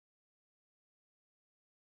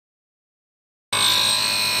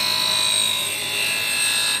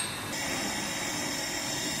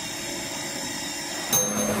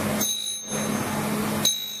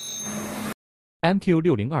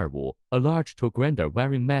MQ6025, a large to grinder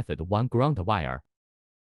wiring method, 1 ground wire.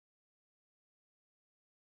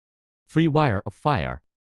 Free wire of fire.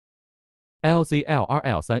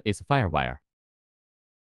 LZLRL3 is fire wire.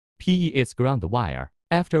 PE is ground wire.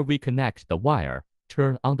 After we connect the wire,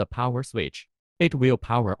 turn on the power switch. It will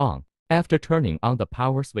power on. After turning on the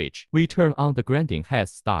power switch, we turn on the grinding head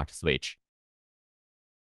start switch.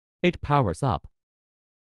 It powers up.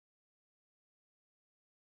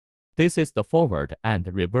 This is the forward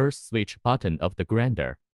and reverse switch button of the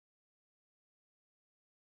grinder.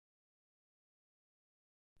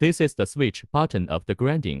 This is the switch button of the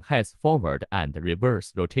grinding head's forward and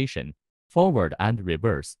reverse rotation. Forward and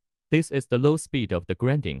reverse. This is the low speed of the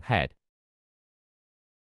grinding head.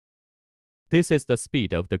 This is the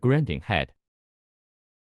speed of the grinding head.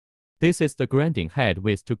 This is the grinding head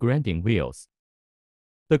with 2 grinding wheels.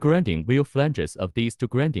 The grinding wheel flanges of these 2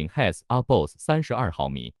 grinding heads are both 32 毫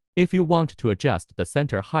米. If you want to adjust the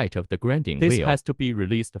center height of the grinding wheel, this has to be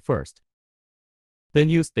released first. Then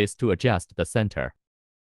use this to adjust the center.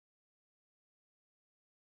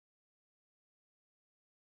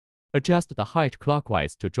 Adjust the height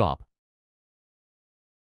clockwise to drop.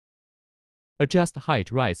 Adjust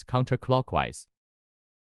height rise counterclockwise.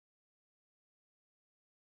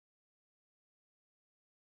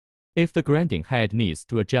 If the grinding head needs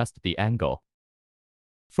to adjust the angle,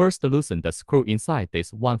 first loosen the screw inside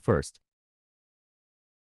this one first.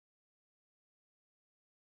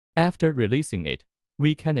 After releasing it,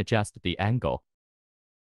 we can adjust the angle.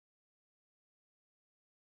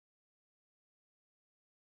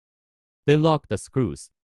 Then lock the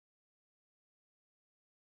screws.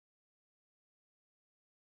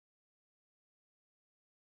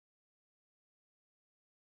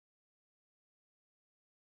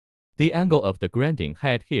 The angle of the grinding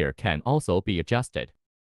head here can also be adjusted.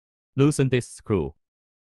 Loosen this screw.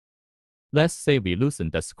 Let's say we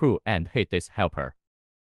loosen the screw and hit this helper.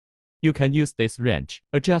 You can use this wrench,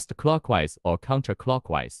 adjust clockwise or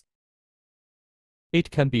counterclockwise. It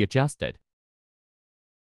can be adjusted.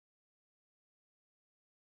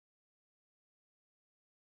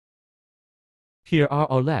 Here are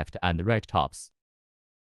our left and right tops,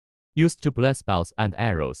 used to blast bows and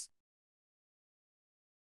arrows.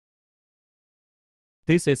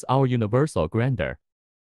 This is our universal grinder.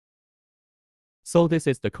 So this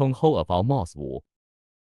is the cone hole of our mouse wool.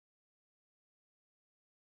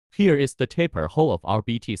 Here is the taper hole of our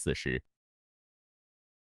BT40.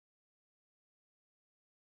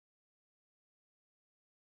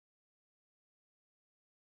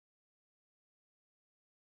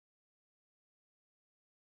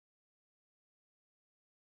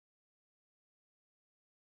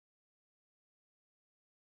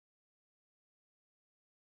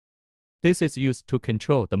 This is used to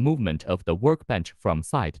control the movement of the workbench from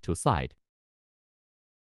side to side.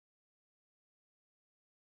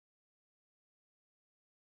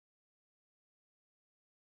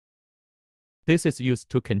 This is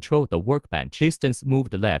used to control the workbench distance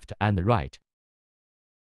moved left and right.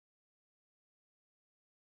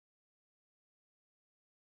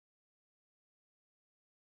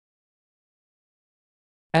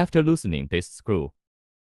 After loosening this screw,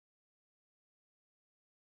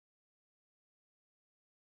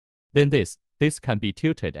 then this can be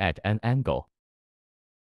tilted at an angle.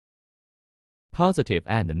 Positive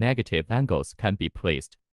and negative angles can be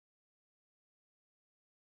placed.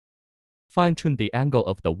 Fine-tune the angle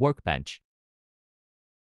of the workbench.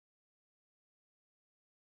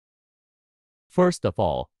 First of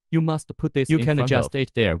all, you must put this in front of. You can adjust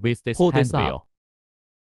it there with this hand wheel.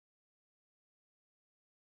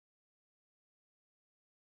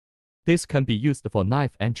 This can be used for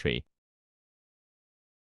knife entry.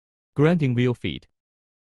 Grinding wheel feed.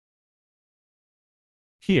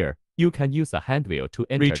 Here, you can use a hand wheel to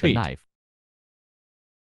enter the knife.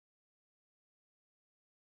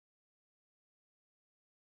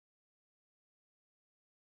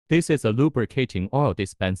 This is a lubricating oil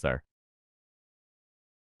dispenser.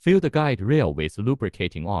 Fill the guide rail with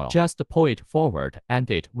lubricating oil. Just pull it forward and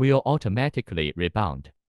it will automatically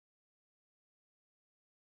rebound.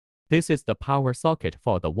 This is the power socket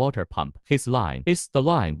for the water pump. His line is the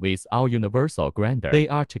line with our universal grinder. They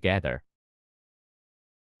are together.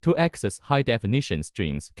 To access high-definition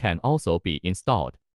streams can also be installed.